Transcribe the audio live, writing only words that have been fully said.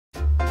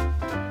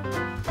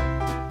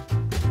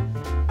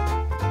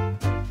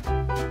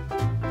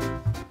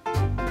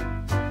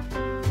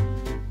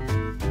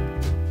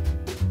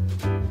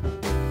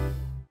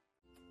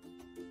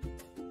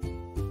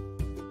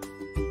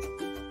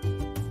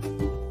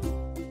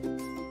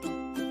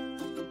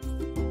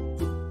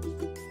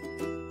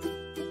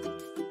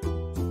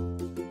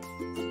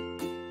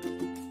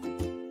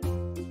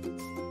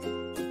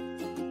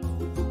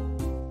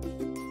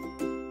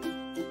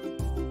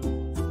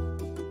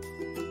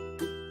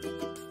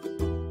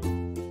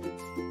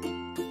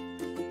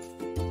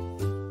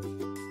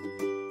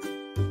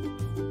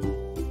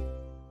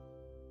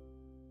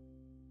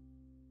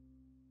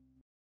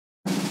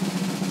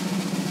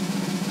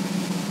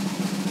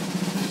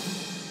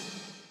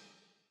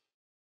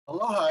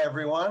Aloha,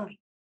 everyone.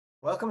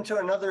 Welcome to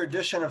another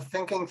edition of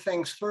Thinking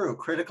Things Through,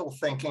 Critical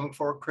Thinking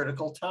for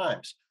Critical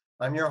Times.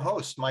 I'm your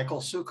host, Michael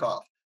Sukhov.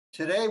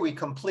 Today, we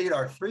complete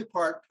our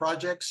three-part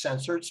Project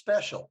Censored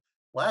special.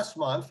 Last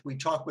month, we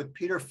talked with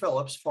Peter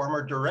Phillips,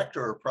 former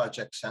director of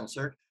Project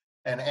Censored,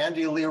 and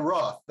Andy Lee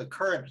Roth, the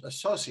current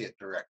associate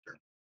director.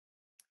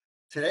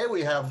 Today,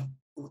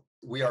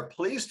 we are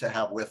pleased to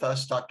have with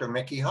us Dr.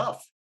 Mickey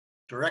Huff,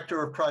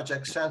 director of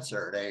Project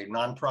Censored, a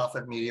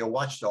nonprofit media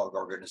watchdog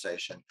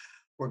organization.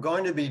 We're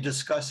going to be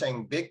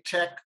discussing big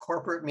tech,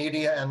 corporate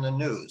media, and the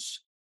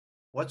news.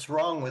 What's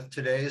wrong with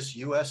today's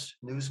U.S.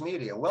 news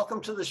media? Welcome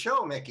to the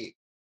show, Mickey.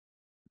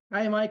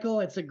 Hi, Michael.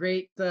 It's a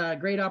great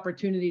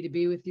opportunity to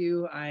be with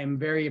you. I'm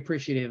very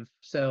appreciative.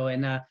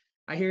 I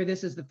hear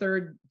this is the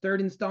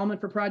third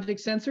installment for Project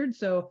Censored.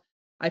 So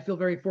I feel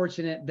very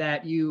fortunate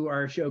that you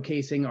are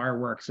showcasing our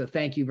work. So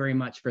thank you very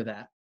much for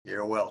that.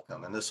 You're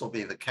welcome. And this will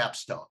be the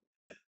capstone.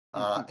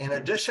 In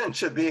addition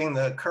to being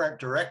the current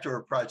director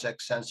of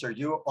Project Censored,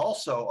 you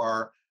also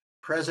are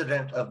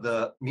president of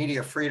the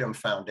Media Freedom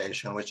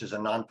Foundation, which is a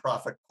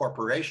nonprofit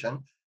corporation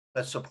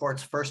that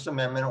supports First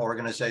Amendment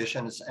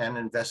organizations and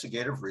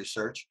investigative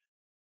research.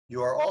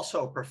 You are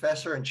also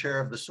professor and chair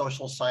of the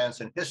social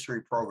science and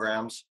history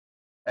programs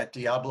at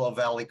Diablo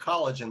Valley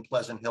College in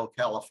Pleasant Hill,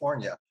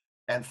 California.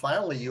 And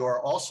finally, you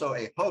are also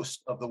a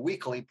host of the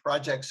weekly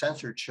Project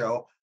Censored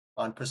show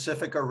on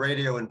Pacifica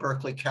Radio in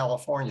Berkeley,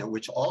 California,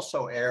 which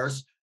also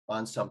airs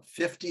on some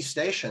 50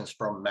 stations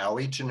from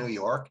Maui to New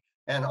York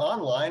and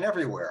online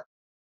everywhere.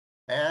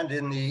 And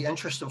in the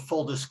interest of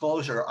full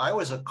disclosure, I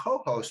was a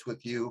co-host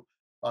with you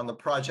on the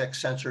Project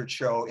Censored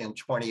show in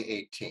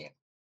 2018.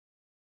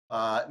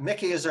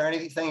 Mickey, is there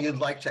anything you'd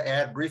like to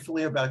add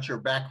briefly about your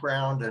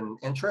background and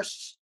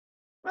interests?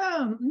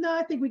 Well, no,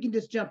 I think we can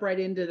just jump right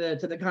into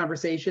the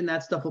conversation.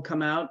 That stuff will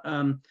come out.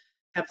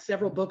 Have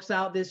several books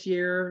out this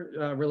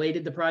year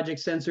related to Project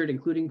Censored,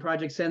 including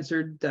Project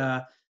Censored,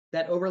 that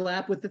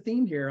overlap with the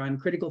theme here on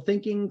critical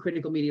thinking,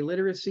 critical media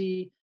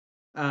literacy,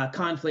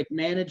 conflict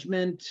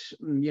management,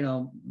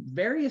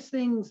 various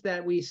things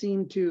that we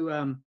seem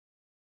to,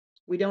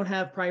 we don't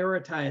have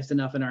prioritized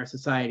enough in our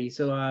society.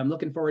 So I'm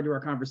looking forward to our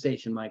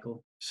conversation,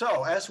 Michael.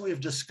 So as we've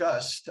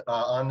discussed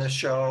on this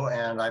show,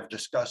 and I've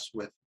discussed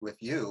with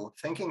you,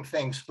 Thinking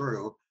Things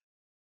Through,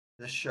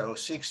 this show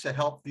seeks to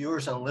help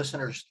viewers and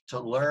listeners to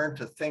learn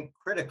to think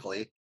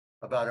critically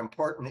about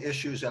important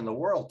issues in the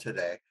world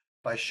today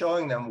by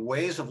showing them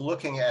ways of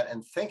looking at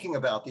and thinking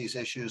about these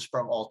issues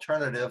from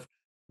alternative,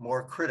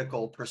 more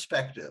critical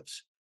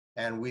perspectives.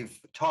 And we've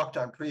talked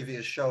on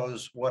previous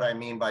shows what I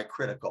mean by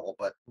critical,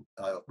 but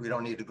we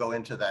don't need to go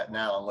into that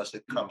now unless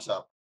it comes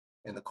up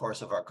in the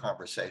course of our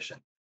conversation.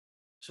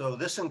 So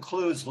this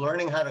includes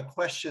learning how to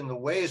question the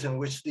ways in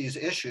which these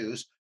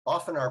issues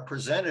often are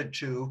presented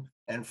to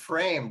and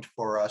framed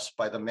for us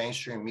by the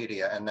mainstream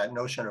media. And that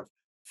notion of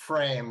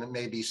frame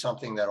may be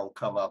something that'll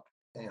come up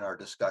in our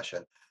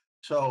discussion.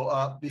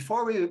 So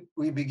before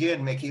we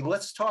begin, Mickey,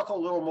 let's talk a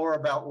little more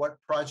about what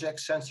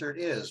Project Censored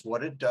is,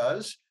 what it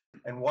does,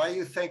 and why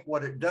you think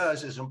what it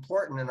does is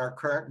important in our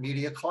current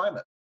media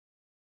climate.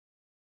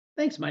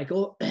 Thanks,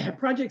 Michael.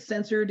 Project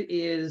Censored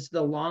is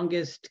the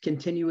longest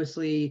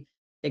continuously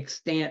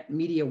extant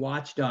media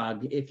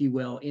watchdog, if you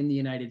will, in the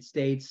United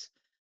States.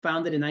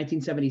 Founded in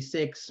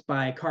 1976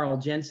 by Carl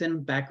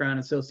Jensen, background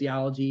in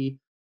sociology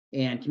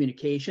and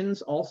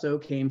communications, also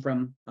came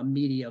from a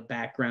media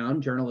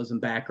background, journalism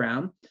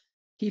background.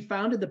 He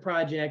founded the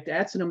project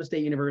at Sonoma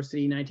State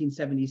University in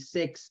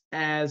 1976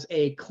 as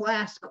a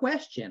class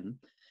question,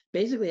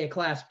 basically a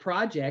class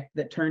project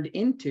that turned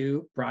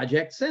into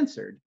Project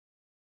Censored.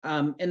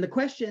 And the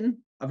question,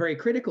 a very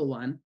critical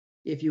one,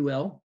 if you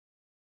will,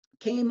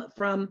 came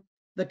from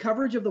the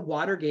coverage of the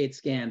Watergate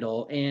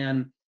scandal.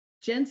 And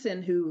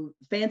Jensen, who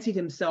fancied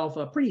himself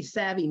a pretty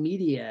savvy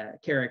media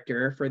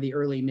character for the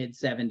early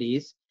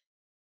mid-70s,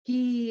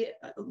 he,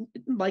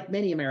 like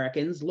many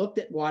Americans, looked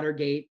at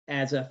Watergate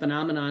as a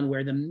phenomenon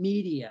where the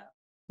media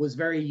was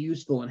very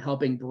useful in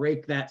helping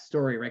break that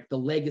story, right? The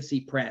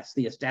legacy press,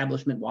 the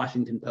establishment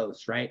Washington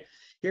Post, right?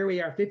 Here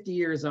we are 50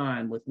 years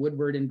on with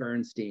Woodward and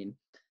Bernstein,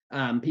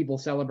 people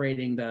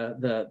celebrating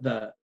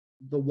the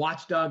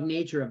watchdog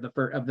nature of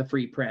the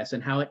free press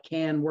and how it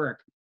can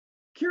work.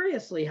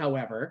 Curiously,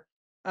 however,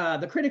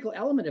 the critical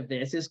element of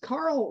this is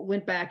Carl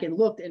went back and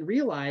looked and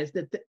realized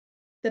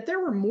that there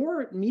were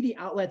more media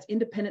outlets,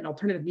 independent and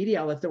alternative media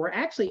outlets, that were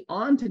actually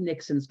on to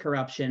Nixon's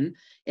corruption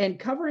and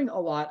covering a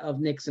lot of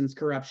Nixon's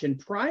corruption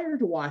prior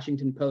to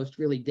Washington Post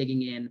really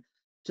digging in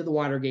to the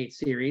Watergate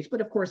series.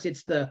 But of course,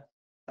 it's the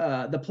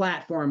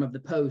platform of the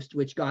Post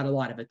which got a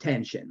lot of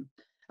attention,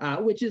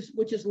 which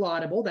is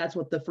laudable. That's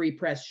what the free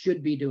press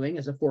should be doing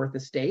as a fourth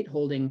estate,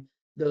 holding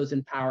those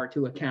in power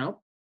to account.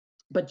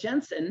 But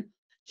Jensen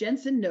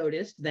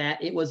noticed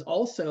that it was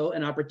also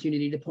an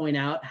opportunity to point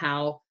out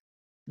how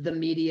the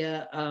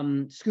media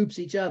scoops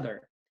each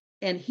other.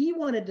 And he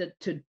wanted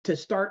to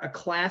start a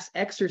class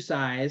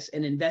exercise,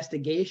 an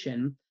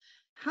investigation.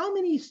 How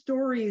many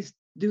stories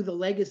do the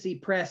legacy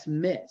press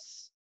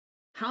miss?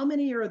 How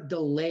many are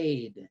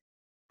delayed?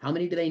 How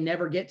many do they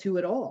never get to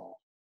at all?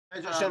 I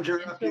just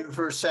interrupt you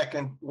for a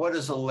second. What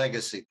is a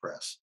legacy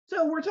press?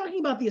 So we're talking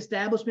about the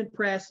establishment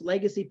press,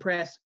 legacy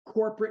press,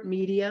 corporate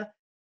media.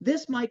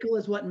 This, Michael,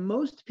 is what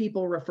most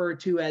people refer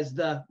to as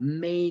the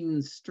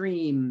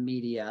mainstream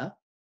media.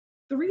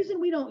 The reason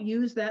we don't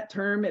use that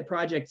term at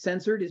Project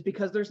Censored is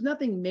because there's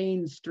nothing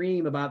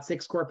mainstream about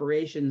six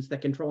corporations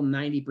that control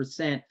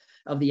 90%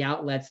 of the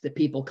outlets that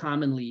people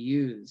commonly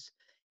use.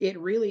 It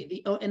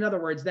really, in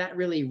other words, that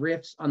really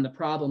riffs on the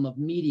problem of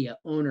media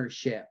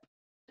ownership.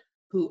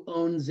 Who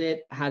owns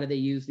it? How do they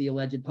use the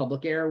alleged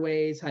public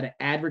airways? How does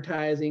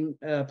advertising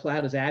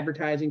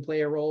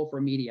play a role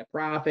for media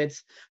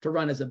profits to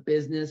run as a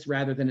business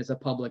rather than as a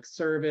public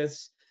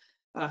service?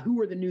 Who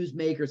are the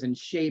newsmakers and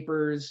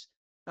shapers?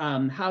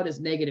 How does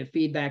negative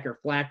feedback or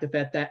flack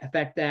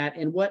affect that?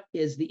 And what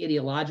is the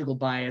ideological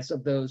bias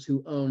of those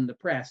who own the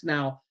press?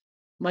 Now,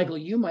 Michael,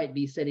 you might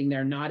be sitting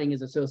there nodding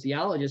as a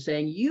sociologist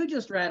saying, you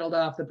just rattled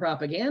off the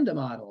propaganda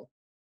model.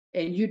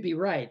 And you'd be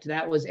right.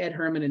 That was Ed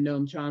Herman and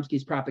Noam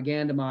Chomsky's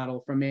propaganda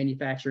model from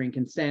Manufacturing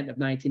Consent of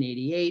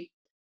 1988,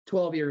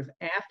 12 years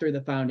after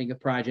the founding of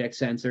Project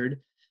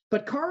Censored.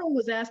 But Carl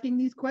was asking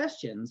these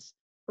questions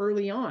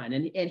early on,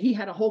 and he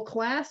had a whole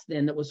class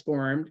then that was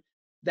formed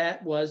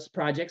that was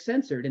Project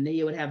Censored. And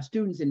they would have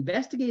students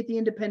investigate the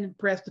independent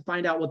press to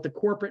find out what the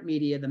corporate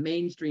media, the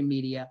mainstream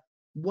media,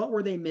 what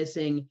were they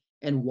missing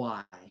and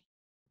why?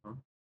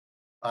 And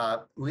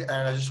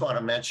I just want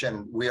to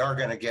mention, we are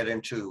going to get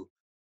into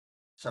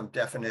some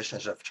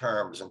definitions of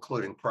terms,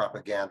 including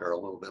propaganda, a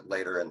little bit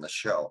later in the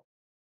show.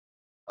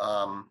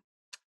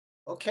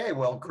 Okay,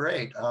 well,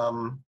 great.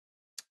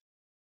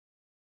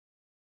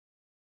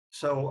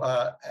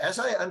 So as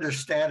I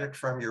understand it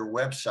from your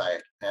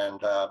website,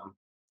 and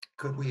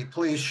could we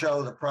please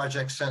show the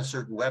Project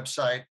Censored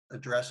website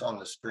address on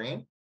the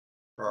screen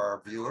for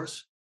our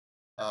viewers?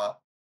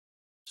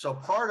 So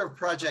part of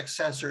Project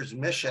Censored's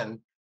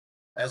mission,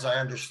 as I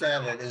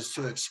understand it, is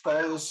to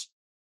expose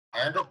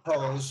and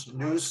oppose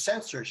news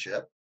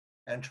censorship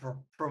and to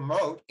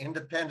promote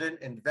independent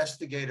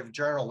investigative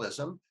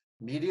journalism,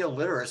 media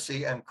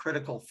literacy, and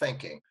critical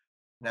thinking.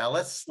 Now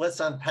let's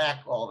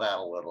unpack all that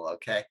a little,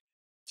 okay?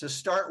 To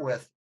start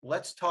with,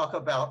 let's talk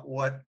about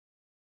what,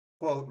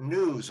 quote,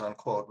 news,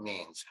 unquote,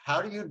 means.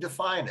 How do you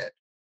define it?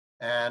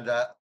 And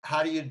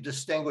how do you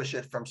distinguish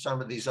it from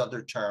some of these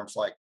other terms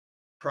like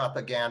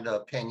propaganda,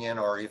 opinion,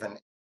 or even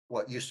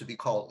what used to be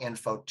called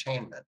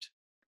infotainment?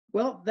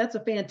 Well, that's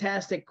a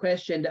fantastic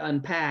question to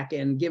unpack.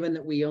 And given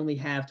that we only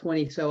have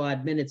 20 so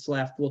odd minutes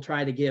left, we'll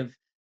try to give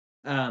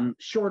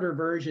shorter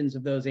versions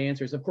of those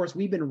answers. Of course,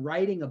 we've been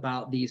writing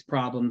about these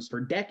problems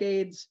for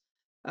decades.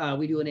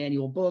 We do an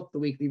annual book, the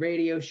weekly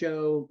radio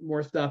show,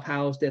 more stuff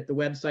housed at the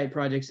website,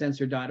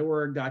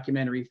 projectcensor.org,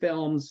 documentary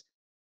films,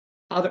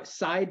 other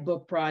side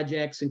book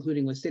projects,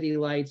 including with City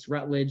Lights,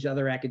 Rutledge,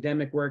 other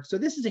academic work. So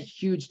this is a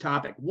huge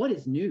topic. What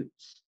is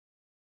news?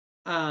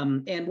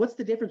 And what's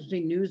the difference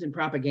between news and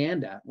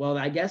propaganda? Well,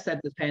 I guess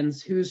that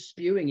depends who's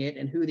spewing it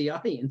and who the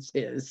audience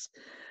is.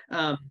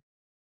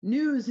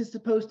 News is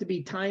supposed to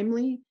be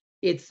timely.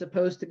 It's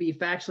supposed to be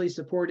factually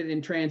supported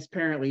and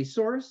transparently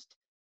sourced.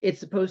 It's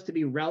supposed to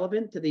be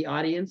relevant to the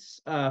audience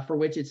for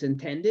which it's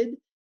intended.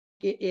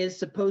 It is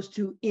supposed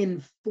to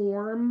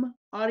inform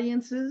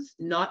audiences,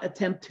 not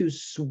attempt to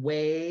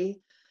sway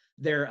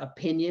their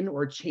opinion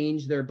or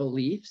change their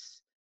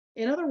beliefs.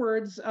 In other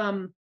words,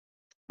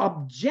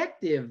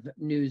 objective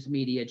news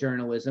media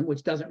journalism,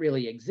 which doesn't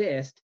really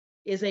exist,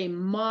 is a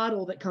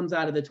model that comes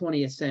out of the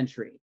 20th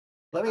century.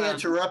 Let me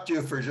interrupt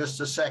you for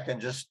just a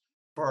second, just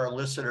for our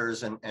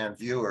listeners and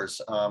viewers.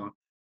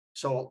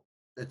 So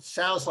it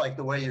sounds like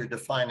the way you're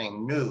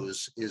defining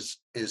news is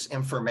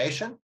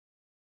information.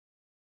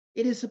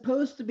 It is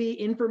supposed to be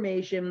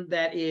information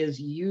that is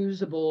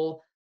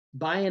usable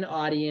by an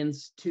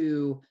audience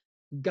to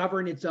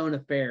govern its own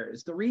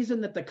affairs. The reason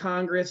that the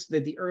Congress,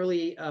 that the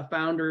early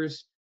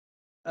founders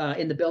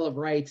in the Bill of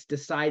Rights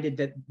decided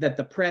that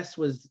the press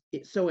was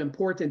so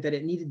important that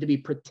it needed to be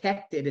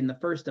protected in the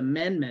First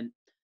Amendment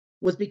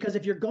was because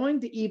if you're going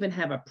to even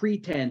have a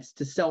pretense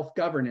to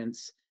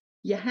self-governance,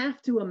 you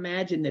have to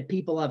imagine that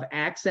people have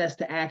access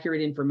to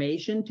accurate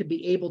information to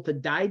be able to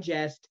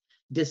digest,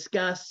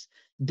 discuss,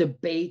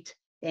 debate,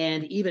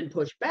 and even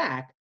push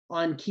back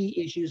on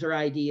key issues or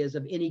ideas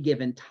of any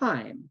given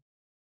time.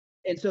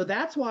 And so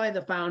that's why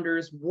the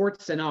founders,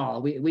 warts and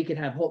all, we could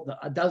have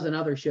a dozen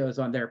other shows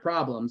on their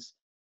problems,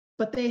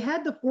 but they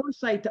had the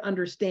foresight to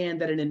understand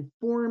that an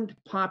informed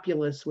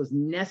populace was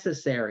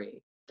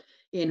necessary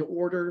in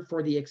order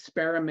for the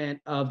experiment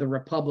of the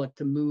republic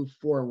to move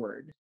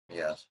forward.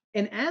 Yes.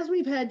 And as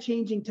we've had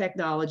changing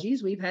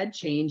technologies, we've had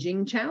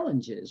changing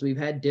challenges. We've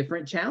had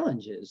different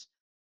challenges.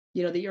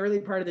 You know, the early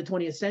part of the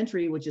 20th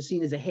century, which is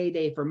seen as a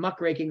heyday for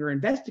muckraking or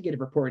investigative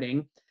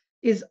reporting,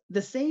 is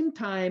the same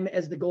time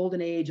as the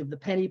golden age of the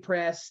penny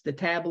press, the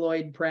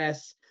tabloid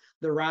press,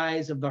 the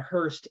rise of the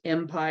Hearst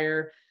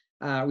empire.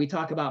 We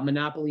talk about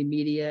monopoly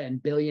media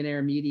and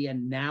billionaire media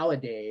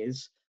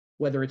nowadays,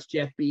 whether it's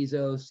Jeff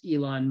Bezos,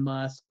 Elon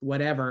Musk,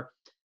 whatever.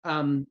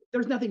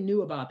 There's nothing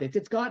new about this.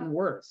 It's gotten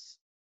worse.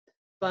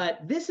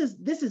 But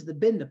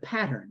been the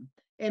pattern.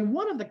 And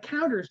one of the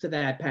counters to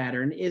that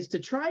pattern is to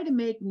try to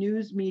make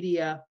news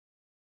media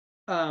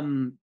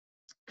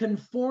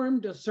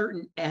conform to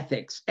certain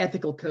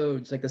ethical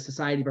codes, like the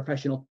Society of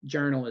Professional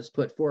Journalists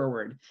put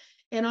forward.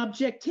 And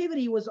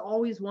objectivity was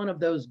always one of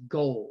those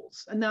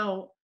goals. And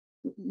now,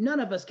 none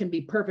of us can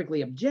be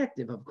perfectly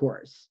objective, of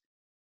course.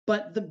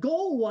 But the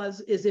goal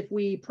is if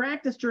we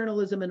practice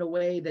journalism in a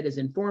way that is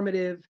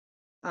informative,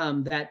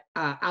 that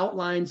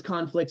outlines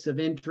conflicts of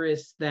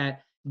interest,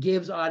 that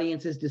gives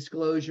audiences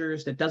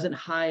disclosures, that doesn't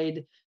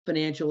hide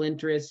financial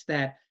interests,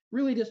 that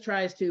really just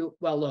tries to,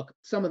 well, look,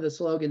 some of the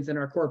slogans in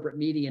our corporate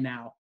media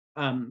now,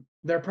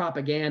 they're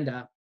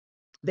propaganda.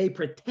 They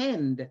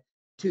pretend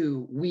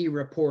to "we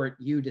report,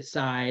 you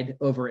decide"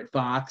 over at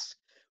Fox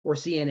or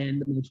CNN,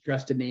 the most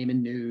trusted name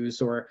in news,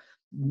 or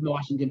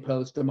Washington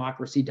Post,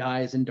 "Democracy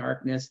dies in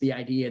darkness," the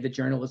idea that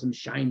journalism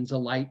shines a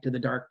light to the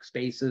dark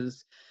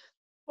spaces.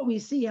 What we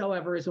see,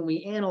 however, is when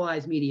we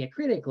analyze media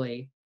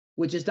critically,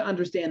 which is to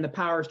understand the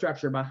power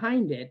structure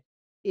behind it,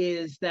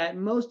 is that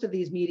most of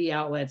these media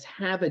outlets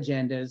have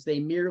agendas. They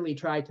merely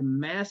try to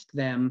mask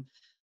them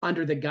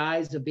under the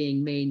guise of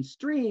being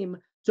mainstream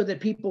so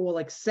that people will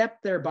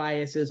accept their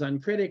biases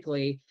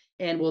uncritically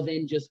and will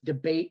then just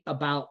debate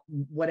about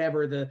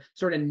whatever the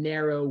sort of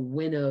narrow,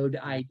 winnowed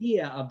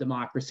idea of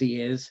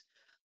democracy is,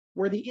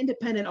 where the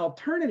independent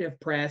alternative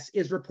press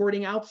is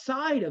reporting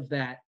outside of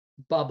that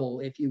bubble,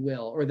 if you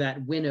will, or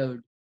that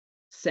winnowed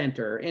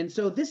center. And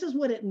so this is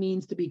what it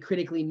means to be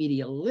critically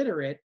media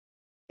literate.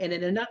 And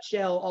in a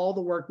nutshell, all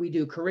the work we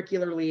do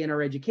curricularly in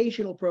our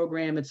educational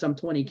program at some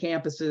 20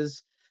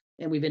 campuses,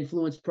 and we've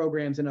influenced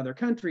programs in other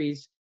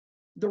countries,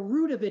 the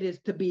root of it is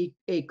to be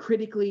a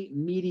critically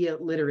media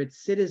literate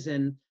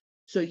citizen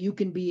so you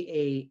can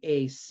be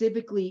a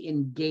civically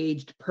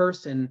engaged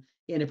person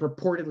in a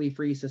purportedly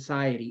free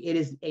society. It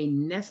is a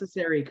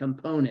necessary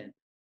component.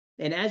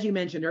 And as you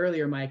mentioned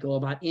earlier, Michael,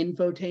 about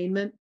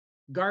infotainment,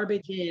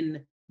 garbage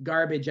in,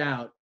 garbage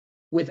out.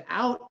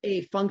 Without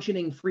a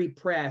functioning free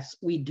press,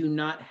 we do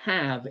not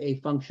have a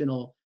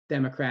functional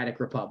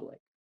democratic republic.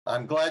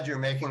 I'm glad you're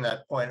making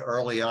that point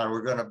early on.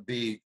 We're going to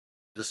be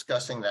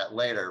discussing that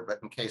later, but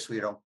in case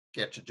we don't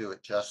get to do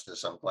it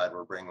justice, I'm glad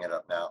we're bringing it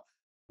up now.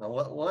 Now,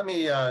 let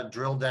me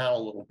drill down a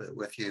little bit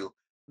with you.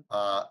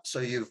 So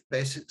you've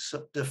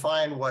basically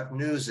defined what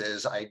news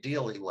is,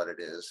 ideally what it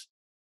is.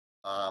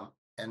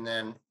 And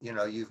then,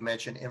 you've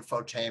mentioned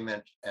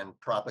infotainment and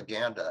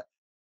propaganda.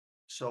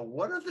 So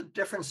what are the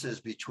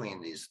differences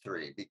between these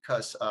three?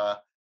 Because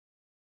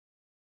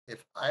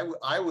if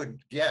I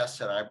would guess,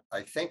 and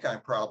I think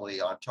I'm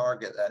probably on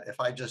target, that if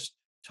I just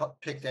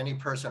picked any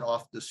person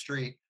off the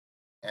street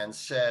and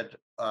said,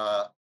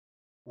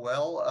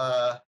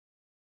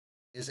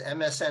 is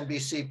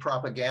MSNBC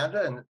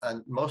propaganda?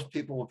 And most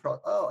people would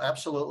probably, oh,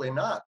 absolutely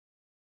not.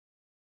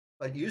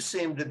 But you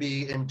seem to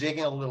be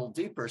digging a little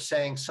deeper,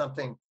 saying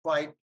something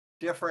quite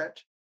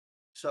different.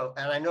 So,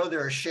 and I know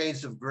there are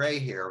shades of gray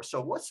here.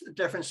 So what's the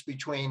difference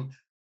between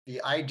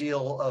the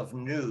ideal of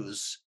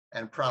news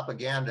and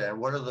propaganda? And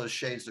what are those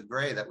shades of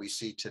gray that we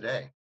see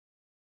today?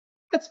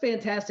 That's a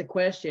fantastic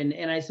question.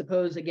 And I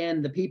suppose,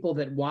 again, the people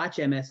that watch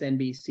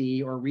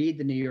MSNBC or read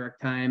the New York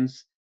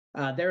Times,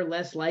 they're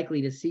less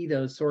likely to see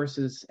those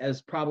sources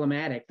as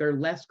problematic. They're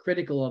less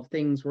critical of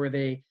things where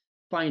they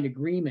find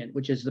agreement,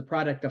 which is the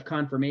product of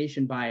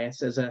confirmation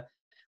bias.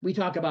 We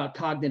talk about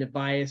cognitive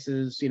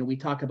biases, we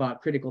talk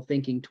about critical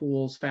thinking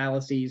tools,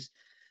 fallacies.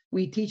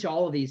 We teach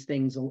all of these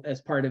things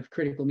as part of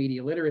critical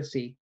media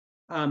literacy.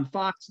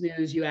 Fox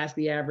News, you ask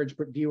the average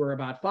viewer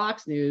about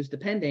Fox News,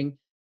 depending,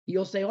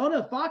 you'll say, oh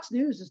no, Fox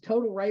News is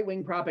total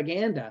right-wing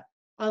propaganda,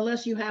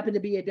 unless you happen to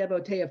be a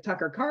devotee of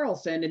Tucker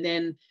Carlson, and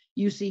then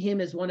you see him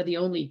as one of the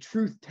only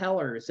truth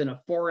tellers in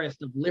a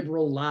forest of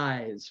liberal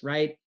lies,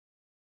 right?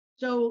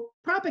 So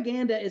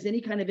propaganda is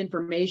any kind of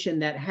information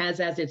that has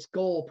as its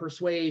goal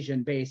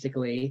persuasion,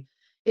 basically.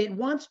 It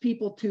wants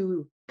people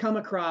to come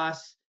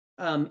across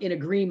in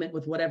agreement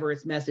with whatever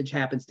its message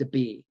happens to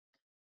be.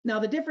 Now,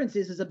 the difference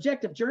is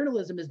objective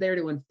journalism is there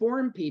to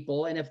inform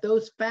people, and if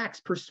those facts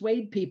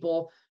persuade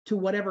people to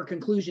whatever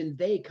conclusion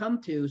they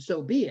come to,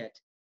 so be it.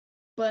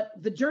 But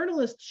the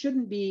journalist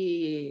shouldn't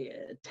be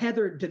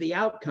tethered to the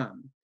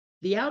outcome.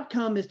 The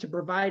outcome is to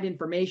provide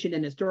information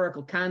in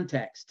historical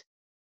context.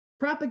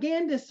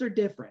 Propagandists are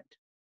different.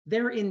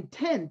 Their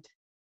intent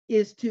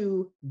is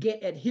to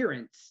get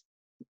adherents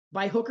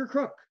by hook or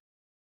crook,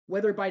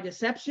 whether by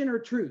deception or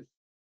truth.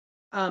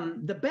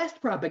 The best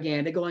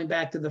propaganda, going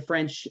back to the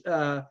French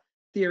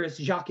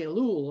theorist Jacques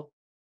Ellul,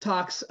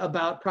 talks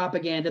about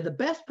propaganda. The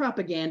best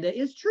propaganda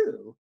is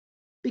true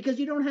because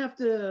you don't have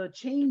to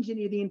change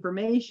any of the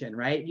information,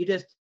 right?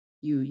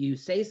 You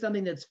say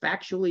something that's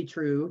factually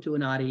true to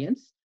an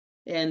audience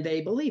and they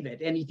believe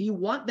it. And if you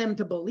want them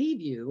to believe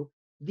you,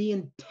 the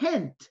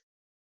intent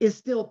is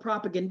still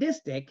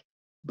propagandistic,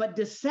 but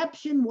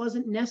deception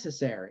wasn't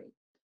necessary.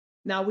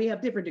 Now, we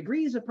have different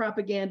degrees of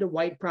propaganda: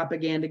 white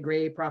propaganda,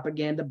 gray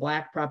propaganda,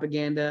 black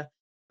propaganda.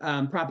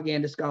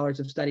 Propaganda scholars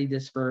have studied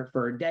this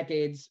for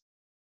decades.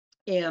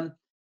 And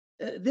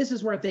this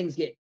is where things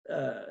get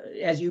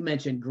as you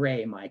mentioned,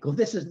 gray, Michael.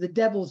 This is the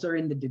devils are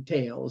in the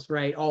details,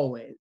 right?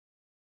 Always.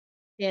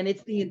 And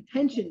it's the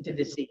intention to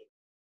deceive.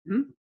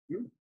 Hmm?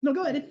 Hmm? No,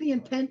 go ahead. It's the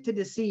intent to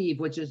deceive,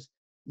 which is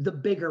the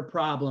bigger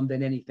problem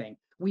than anything.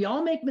 We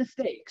all make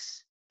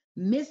mistakes.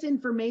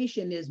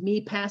 Misinformation is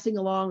me passing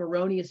along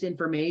erroneous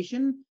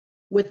information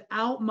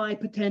without my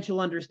potential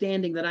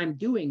understanding that I'm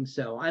doing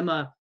so. I'm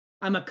a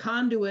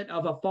conduit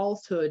of a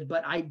falsehood,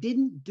 but I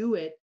didn't do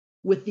it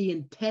with the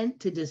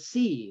intent to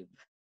deceive.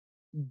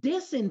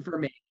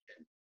 Disinformation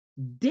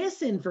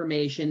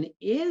Disinformation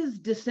is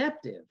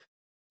deceptive.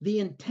 The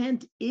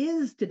intent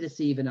is to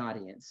deceive an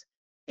audience.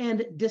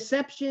 And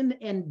deception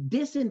and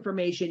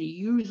disinformation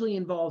usually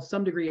involve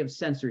some degree of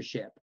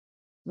censorship.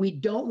 We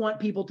don't want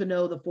people to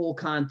know the full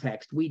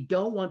context. We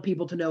don't want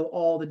people to know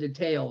all the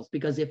details,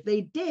 because if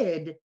they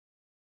did,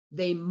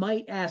 they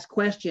might ask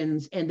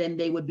questions and then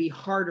they would be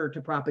harder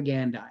to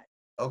propagandize.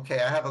 Okay,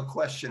 I have a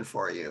question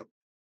for you.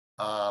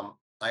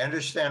 I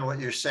understand what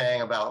you're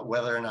saying about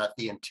whether or not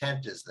the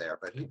intent is there,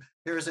 but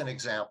here's an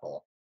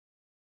example.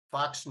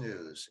 Fox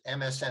News,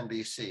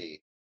 MSNBC,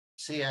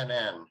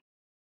 CNN,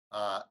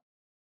 uh,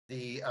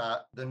 the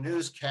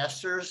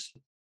newscasters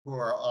who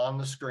are on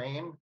the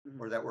screen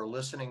or that we're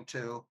listening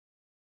to,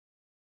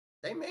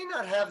 they may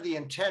not have the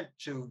intent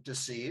to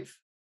deceive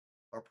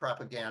or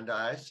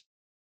propagandize,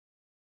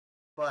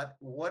 but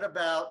what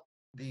about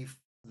the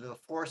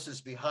forces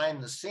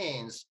behind the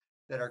scenes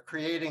that are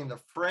creating the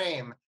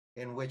frame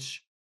in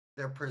which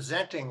they're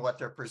presenting what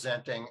they're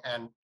presenting,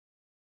 and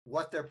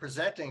what they're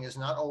presenting is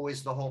not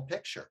always the whole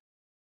picture.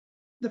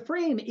 The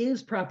frame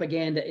is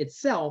propaganda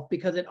itself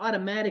because it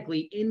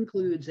automatically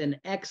includes and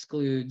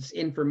excludes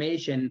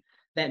information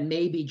that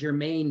may be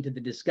germane to the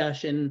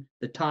discussion,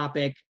 the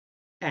topic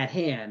at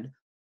hand.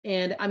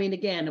 And I mean,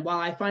 again, while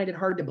I find it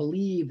hard to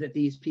believe that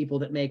these people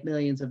that make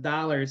millions of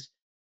dollars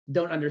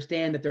don't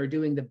understand that they're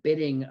doing the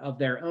bidding of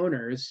their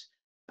owners,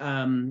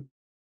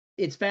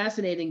 it's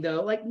fascinating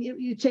though. Like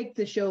you take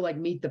the show like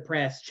Meet the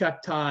Press,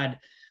 Chuck Todd,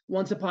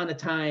 once upon a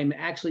time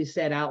actually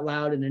said out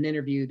loud in an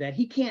interview that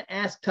he can't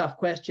ask tough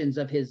questions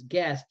of his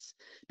guests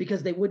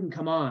because they wouldn't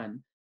come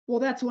on. Well,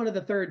 that's one of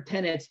the third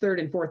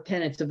and fourth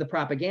tenets of the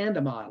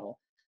propaganda model,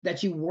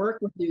 that you work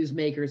with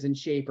newsmakers and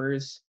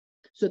shapers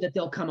so that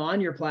they'll come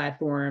on your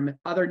platform.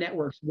 Other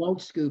networks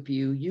won't scoop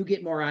you. You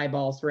get more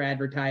eyeballs for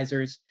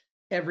advertisers.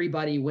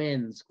 Everybody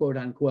wins, quote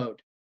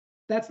unquote.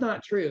 That's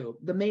not true.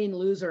 The main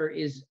loser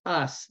is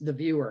us, the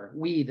viewer,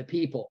 we, the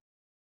people.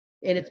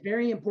 And it's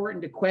very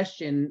important to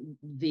question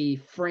the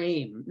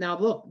frame. Now,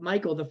 look,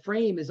 Michael, the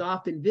frame is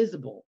often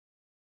visible,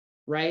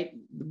 right?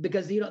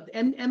 Because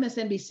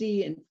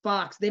MSNBC and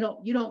Fox,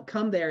 you don't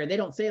come there and they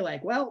don't say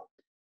like, well,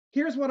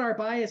 here's what our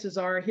biases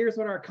are, here's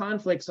what our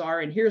conflicts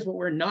are, and here's what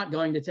we're not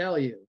going to tell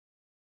you.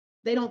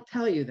 They don't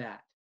tell you that,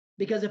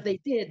 because if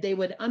they did, they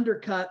would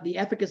undercut the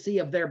efficacy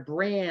of their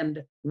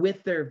brand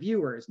with their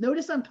viewers.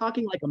 Notice I'm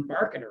talking like a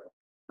marketer.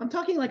 I'm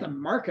talking like a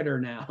marketer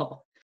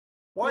now.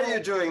 Why are you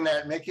doing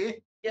that,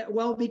 Mickey? Yeah,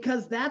 well,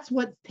 because that's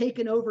what's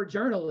taken over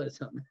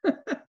journalism.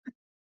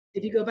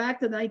 If you go back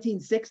to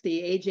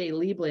 1960, A.J.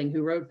 Liebling,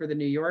 who wrote for the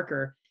New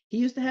Yorker, he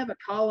used to have a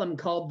column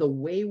called The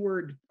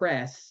Wayward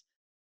Press.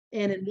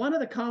 And in one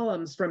of the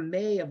columns from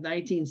May of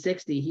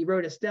 1960, he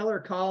wrote a stellar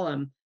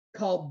column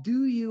called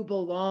Do You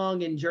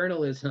Belong in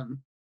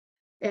Journalism?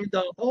 And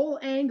the whole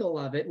angle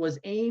of it was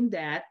aimed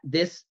at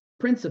this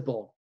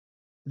principle.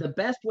 The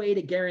best way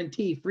to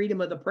guarantee freedom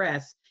of the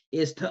press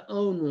is to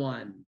own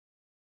one.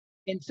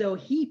 And so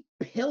he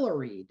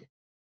pilloried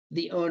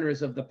the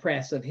owners of the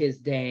press of his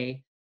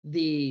day,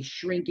 the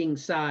shrinking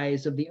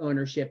size of the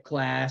ownership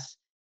class,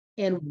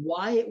 and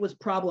why it was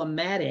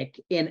problematic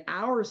in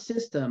our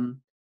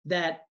system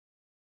that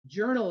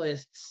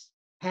journalists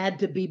had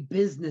to be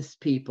business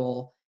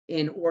people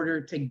in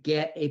order to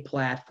get a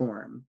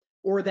platform,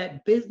 or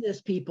that business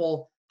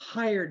people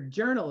hired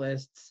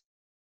journalists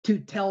to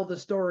tell the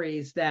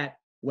stories that,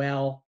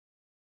 well,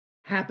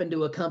 happen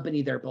to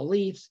accompany their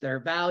beliefs, their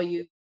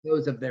values,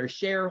 those of their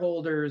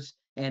shareholders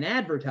and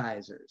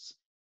advertisers.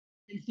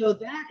 And so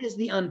that is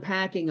the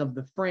unpacking of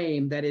the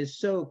frame that is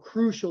so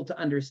crucial to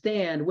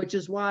understand, which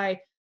is why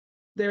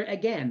there,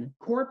 again,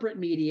 corporate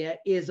media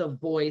is a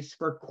voice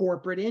for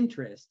corporate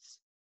interests.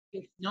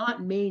 It's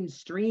not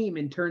mainstream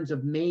in terms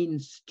of Main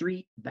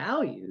Street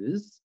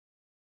values.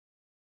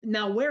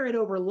 Now, where it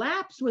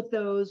overlaps with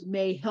those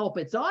may help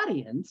its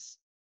audience,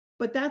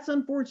 but that's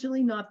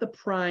unfortunately not the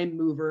prime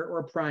mover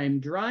or prime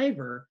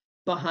driver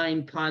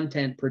behind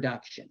content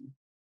production.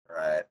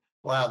 Right.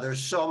 Wow,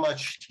 there's so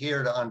much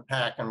here to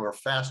unpack, and we're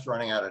fast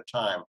running out of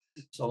time.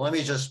 So let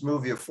me just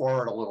move you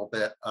forward a little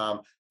bit.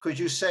 Could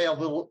you say a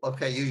little,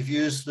 okay, you've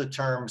used the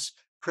terms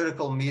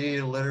critical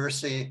media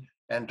literacy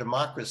and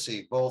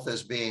democracy, both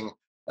as being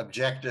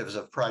objectives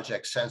of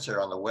Project Censored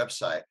on the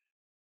website.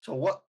 So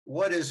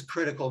what is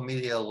critical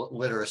media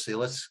literacy?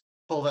 Let's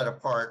pull that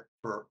apart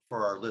for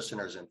our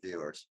listeners and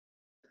viewers.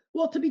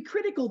 Well, to be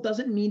critical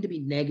doesn't mean to be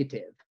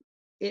negative.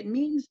 It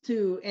means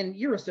to, and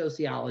you're a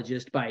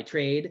sociologist by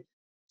trade.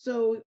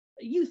 So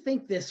you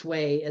think this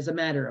way as a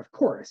matter of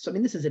course. I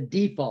mean, this is a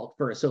default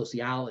for a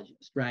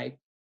sociologist, right?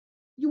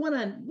 You want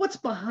to, what's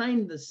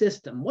behind the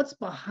system? What's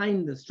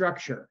behind the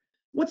structure?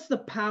 What's the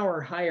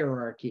power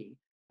hierarchy?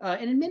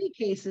 And in many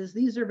cases,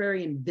 these are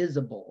very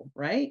invisible,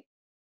 right?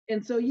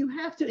 And so you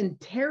have to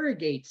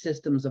interrogate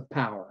systems of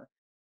power.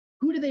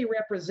 Who do they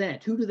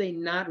represent? Who do they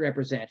not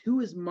represent? Who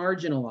is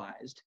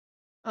marginalized?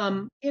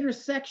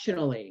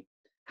 Intersectionally,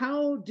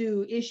 how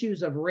do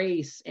issues of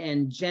race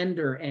and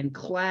gender and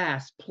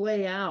class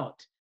play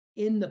out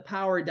in the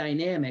power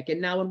dynamic?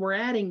 And now, when we're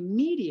adding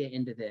media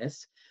into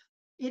this,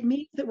 it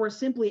means that we're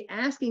simply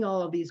asking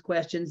all of these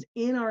questions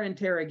in our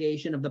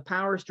interrogation of the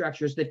power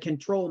structures that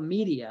control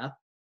media,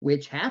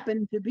 which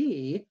happen to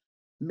be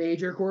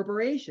major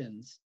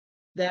corporations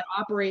that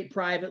operate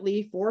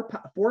privately for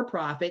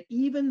profit,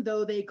 even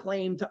though they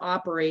claim to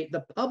operate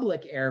the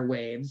public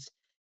airwaves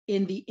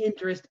in the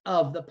interest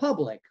of the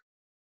public.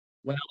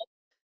 Well,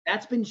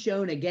 that's been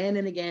shown again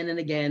and again and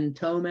again,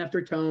 tome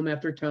after tome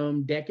after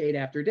tome, decade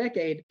after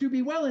decade, to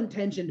be well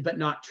intentioned but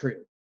not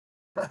true.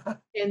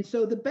 And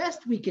so the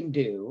best we can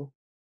do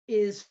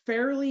is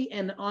fairly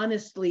and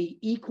honestly,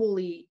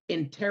 equally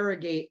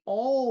interrogate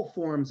all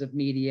forms of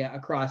media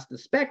across the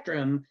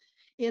spectrum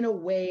in a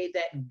way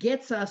that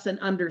gets us an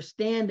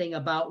understanding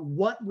about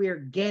what we're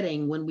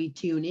getting when we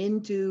tune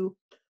into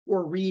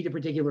or read a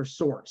particular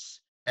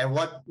source. And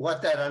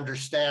what that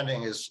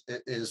understanding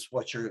is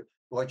what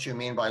you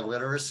mean by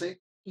literacy?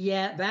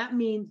 Yeah, that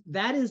means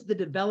that is the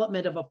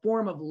development of a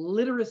form of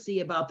literacy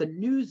about the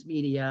news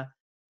media.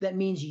 That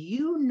means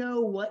you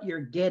know what you're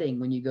getting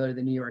when you go to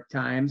the New York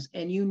Times,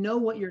 and you know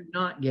what you're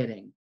not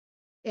getting.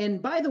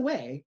 And by the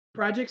way,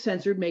 Project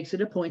Censored makes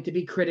it a point to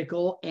be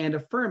critical and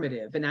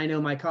affirmative. And I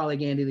know my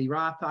colleague Andy Lee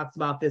Roth talks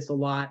about this a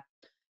lot.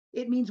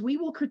 It means we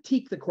will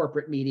critique the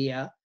corporate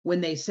media when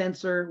they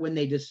censor, when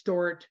they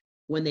distort,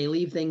 when they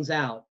leave things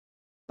out.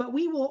 But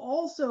we will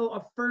also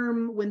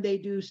affirm when they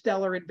do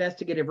stellar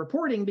investigative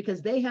reporting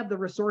because they have the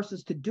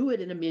resources to do it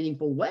in a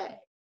meaningful way.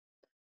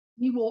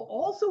 We will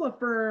also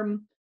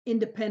affirm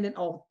independent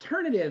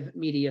alternative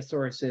media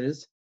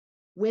sources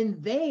when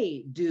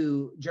they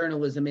do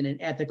journalism in an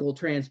ethical,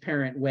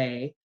 transparent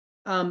way,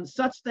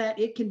 such that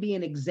it can be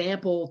an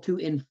example to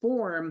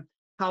inform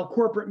how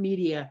corporate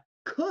media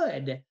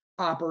could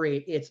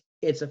operate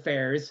its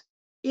affairs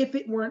if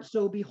it weren't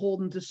so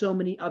beholden to so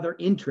many other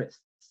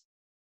interests.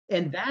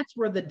 And that's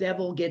where the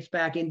devil gets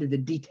back into the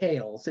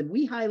details. And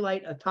we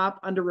highlight a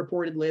top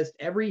underreported list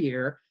every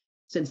year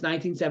since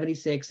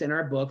 1976 in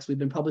our books. We've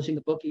been publishing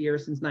a book a year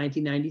since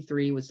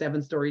 1993 with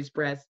Seven Stories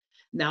Press,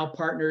 now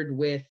partnered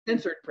with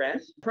Censored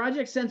Press.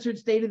 Project Censored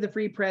State of the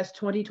Free Press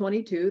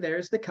 2022.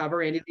 There's the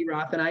cover. Andy Lee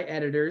Roth and I,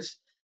 editors.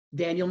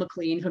 Daniel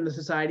McLean from the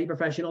Society of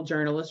Professional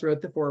Journalists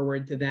wrote the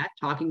foreword to that,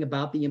 talking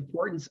about the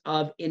importance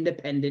of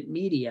independent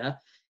media,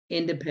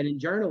 independent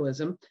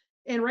journalism.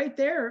 And right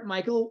there,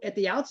 Michael, at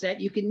the outset,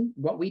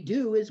 what we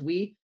do is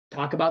we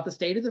talk about the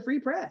state of the free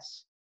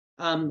press.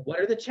 What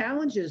are the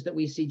challenges that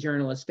we see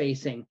journalists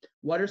facing?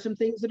 What are some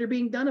things that are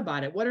being done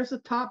about it? What are the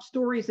top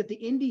stories that the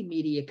indie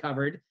media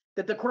covered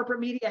that the corporate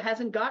media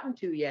hasn't gotten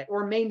to yet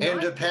or may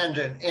not?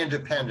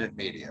 Independent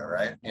media,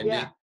 right?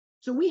 Yeah.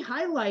 So we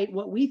highlight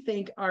what we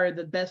think are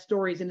the best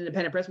stories in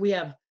independent press. We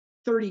have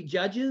 30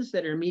 judges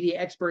that are media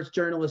experts,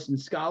 journalists, and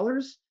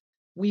scholars.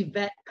 We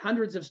vet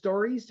hundreds of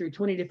stories through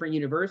 20 different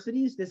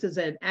universities. This is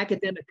an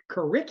academic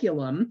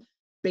curriculum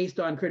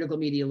based on critical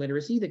media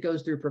literacy that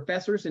goes through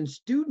professors and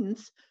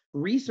students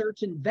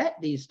research and vet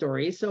these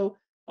stories. So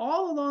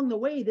all along the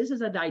way, this is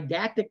a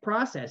didactic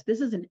process.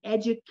 This is an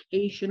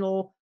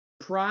educational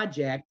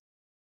project.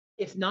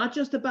 It's not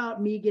just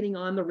about me getting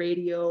on the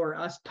radio or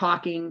us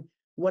talking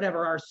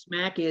whatever our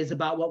smack is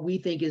about what we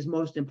think is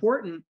most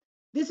important.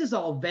 This is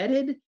all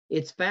vetted.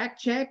 It's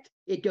fact-checked.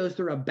 It goes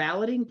through a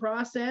balloting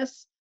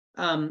process.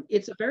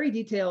 It's a very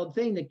detailed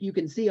thing that you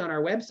can see on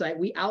our website.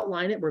 We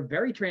outline it. We're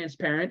very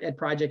transparent at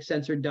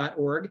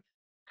projectcensored.org,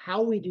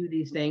 how we do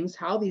these things,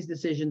 how these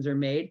decisions are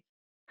made,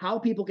 how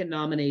people can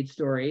nominate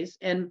stories.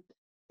 And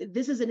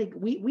this is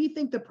we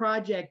think the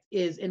project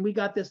is, and we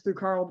got this through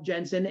Carl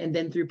Jensen and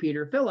then through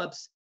Peter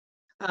Phillips.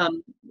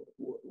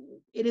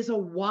 It is a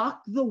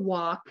walk the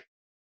walk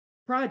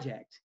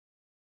project.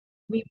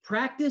 We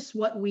practice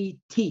what we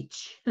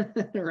teach,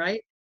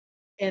 right?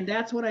 And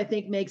that's what I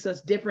think makes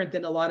us different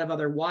than a lot of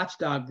other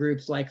watchdog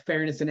groups like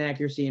Fairness and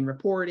Accuracy in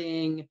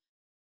Reporting,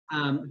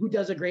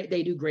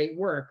 they do great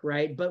work,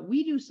 right? But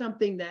we do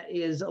something that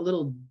is a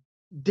little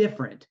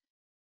different.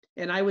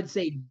 And I would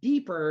say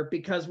deeper,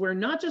 because we're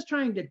not just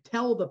trying to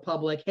tell the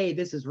public, hey,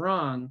 this is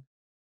wrong.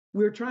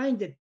 We're trying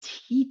to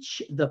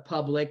teach the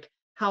public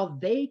how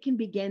they can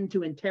begin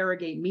to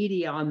interrogate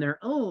media on their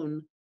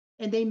own.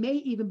 And they may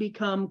even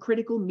become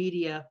critical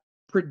media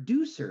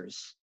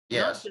producers,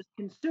 Yes. not just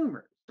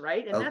consumers.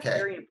 Right. And that's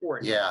very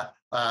important. Yeah.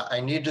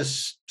 I need to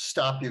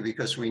stop you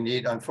because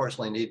we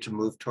unfortunately need to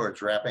move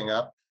towards wrapping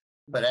up.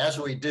 But as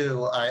we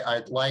do,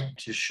 I'd like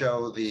to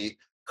show the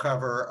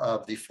cover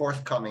of the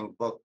forthcoming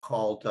book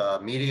called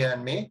Media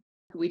and Me.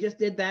 We just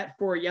did that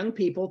for young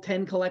people,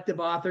 10 collective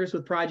authors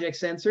with Project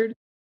Censored.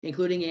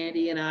 including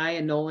Andy and I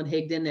and Nolan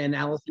Higdon and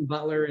Allison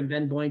Butler and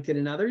Ben Boynton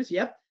and others.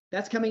 Yep,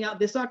 that's coming out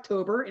this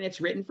October, and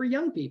it's written for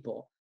young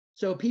people.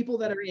 So people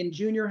that are in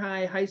junior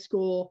high, high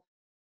school,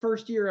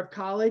 first year of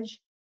college,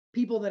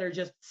 people that are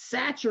just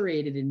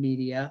saturated in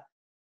media.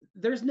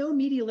 There's no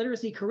media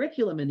literacy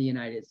curriculum in the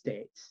United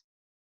States.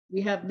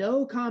 We have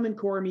no Common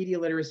Core media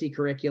literacy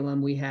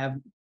curriculum. We have,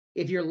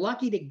 if you're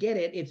lucky to get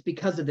it, it's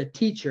because of the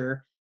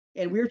teacher.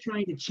 And we're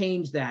trying to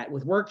change that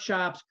with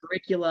workshops,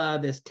 curricula,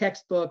 this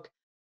textbook.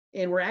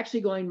 And we're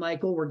actually going,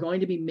 Michael, we're going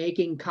to be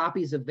making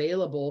copies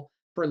available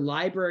for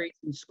libraries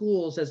and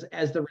schools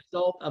as the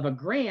result of a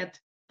grant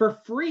for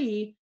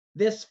free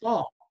this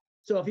fall.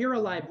 So if you're a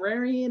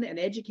librarian, an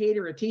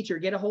educator, a teacher,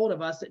 get a hold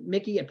of us at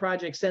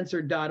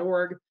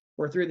mickey@projectcensored.org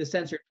or through the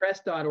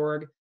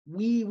censoredpress.org.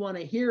 We want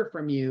to hear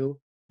from you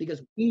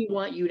because we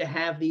want you to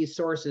have these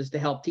sources to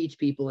help teach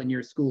people in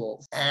your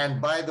schools.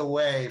 And by the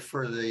way,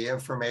 for the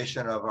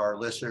information of our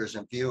listeners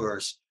and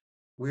viewers,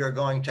 we are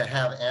going to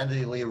have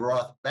Andy Lee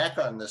Roth back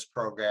on this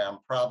program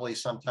probably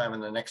sometime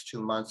in the next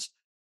 2 months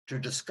to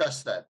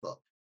discuss that book.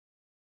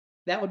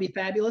 That would be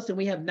fabulous. And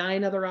we have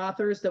 9 other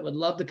authors that would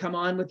love to come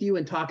on with you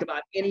and talk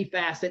about any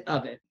facet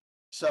of it.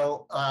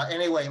 So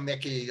anyway,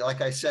 Mickey,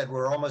 like I said,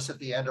 we're almost at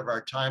the end of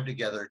our time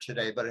together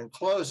today. But in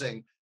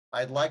closing,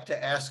 I'd like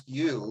to ask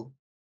you,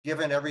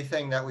 given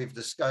everything that we've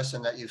discussed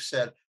and that you've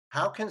said,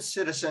 how can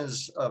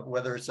citizens of,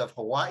 whether it's of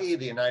Hawaii,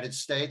 the United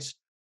States,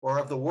 or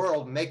of the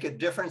world, make a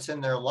difference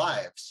in their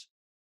lives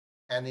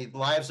and the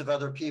lives of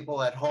other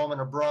people at home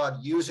and abroad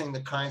using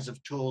the kinds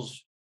of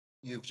tools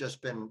you've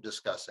just been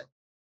discussing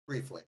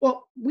briefly?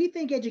 Well, we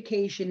think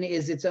education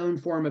is its own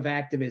form of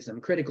activism,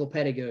 critical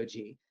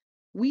pedagogy.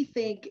 We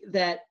think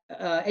that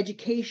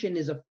education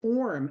is a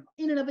form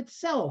in and of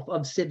itself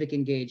of civic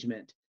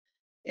engagement.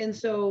 And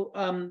so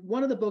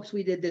one of the books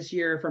we did this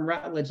year from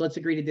Routledge, Let's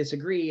Agree to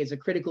Disagree, is a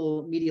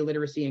critical media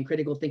literacy and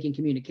critical thinking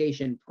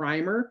communication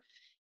primer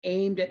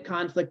aimed at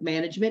conflict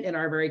management in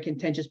our very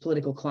contentious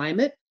political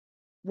climate,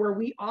 where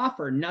we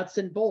offer nuts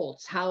and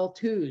bolts,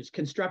 how-tos,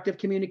 constructive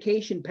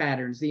communication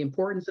patterns, the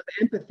importance of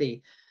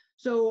empathy.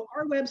 So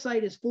our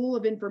website is full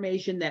of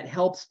information that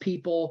helps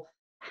people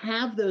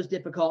have those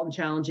difficult and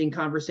challenging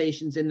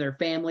conversations in their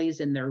families,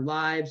 in their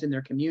lives, in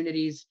their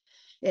communities.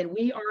 And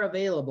we are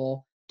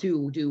available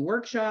to do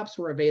workshops.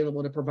 We're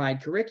available to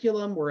provide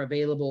curriculum. We're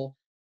available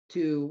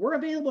to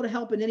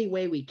help in any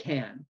way we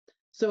can.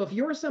 So if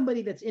you're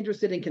somebody that's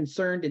interested and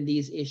concerned in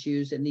these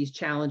issues and these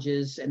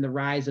challenges and the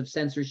rise of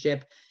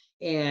censorship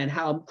and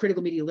how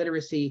critical media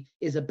literacy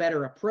is a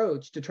better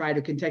approach to try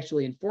to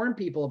contextually inform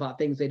people about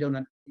things they don't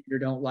understand or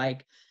don't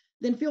like,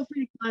 then feel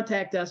free to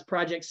contact us,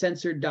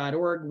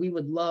 projectcensored.org. We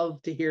would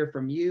love to hear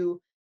from you.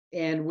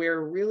 And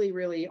we're really,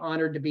 really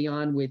honored to be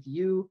on with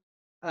you,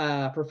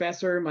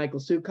 Professor Michael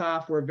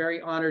Sukhov. We're very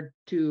honored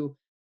to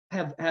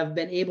have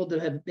been able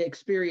to have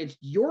experienced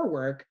your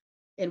work.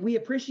 And we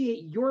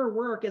appreciate your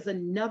work as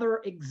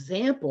another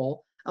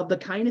example of the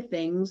kind of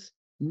things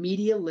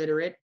media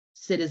literate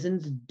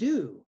citizens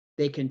do.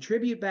 They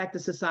contribute back to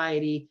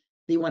society.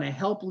 They want to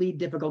help lead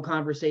difficult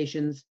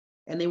conversations,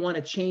 and they want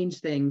to change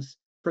things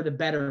for the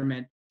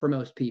betterment for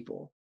most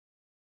people.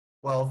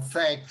 Well,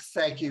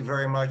 thank you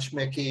very much,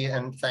 Mickey,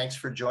 and thanks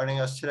for joining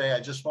us today. I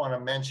just want to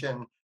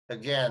mention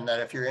again that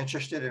if you're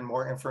interested in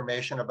more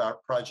information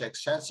about Project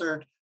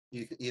Censored,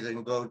 you can either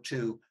go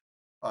to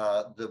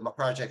the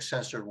Project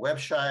Censored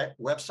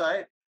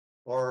website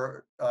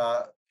or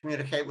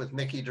communicate with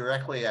Mickey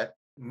directly at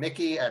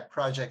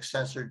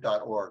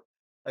mickey@projectcensored.org.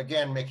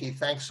 Again, Mickey,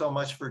 thanks so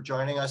much for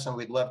joining us, and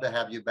we'd love to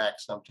have you back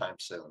sometime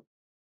soon.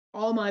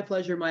 All my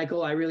pleasure,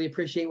 Michael. I really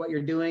appreciate what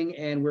you're doing,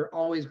 and we're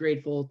always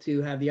grateful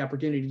to have the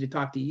opportunity to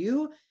talk to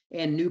you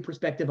and new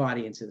prospective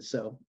audiences.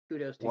 So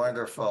kudos to you.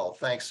 Wonderful.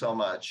 Thanks so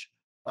much.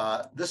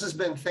 This has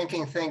been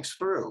Thinking Things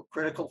Through,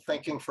 Critical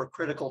Thinking for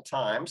Critical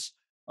Times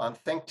on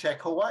ThinkTech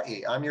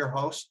Hawaii. I'm your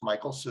host,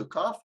 Michael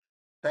Sukhov.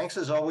 Thanks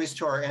as always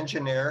to our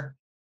engineer,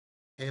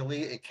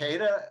 Haley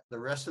Ikeda, the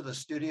rest of the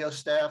studio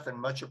staff, and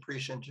much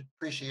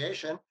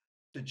appreciation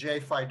to Jay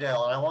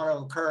Fidel. And I want to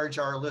encourage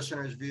our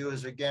listeners,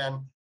 viewers,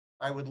 again,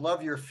 I would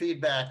love your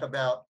feedback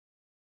about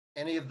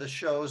any of the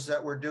shows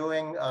that we're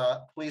doing.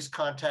 Please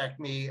contact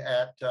me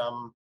at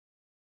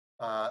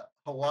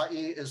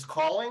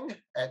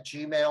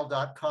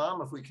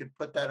hawaiiiscalling@gmail.com. If we could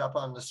put that up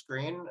on the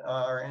screen,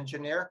 our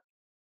engineer.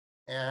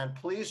 And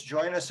please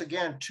join us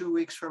again 2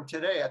 weeks from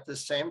today at the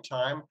same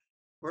time,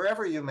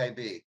 wherever you may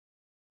be.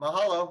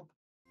 Mahalo.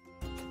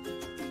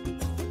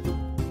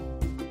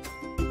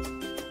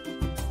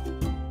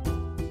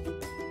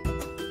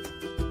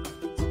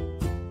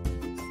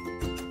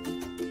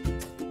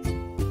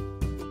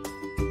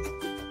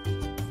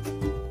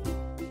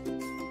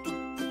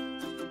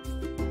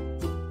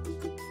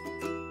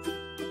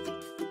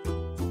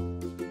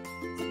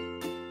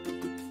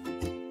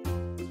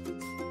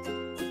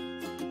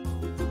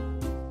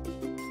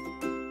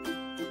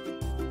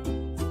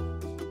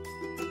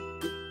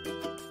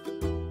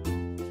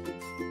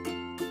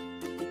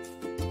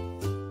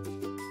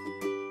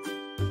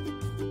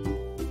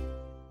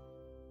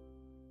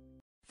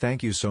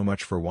 Thank you so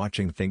much for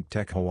watching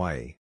ThinkTech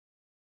Hawaii.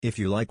 If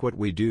you like what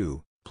we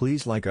do,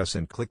 please like us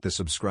and click the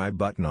subscribe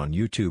button on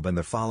YouTube and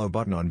the follow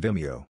button on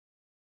Vimeo.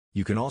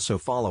 You can also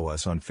follow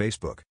us on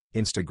Facebook,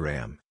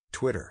 Instagram,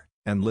 Twitter,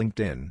 and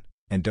LinkedIn,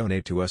 and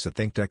donate to us at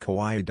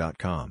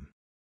thinktechhawaii.com.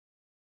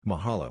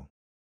 Mahalo.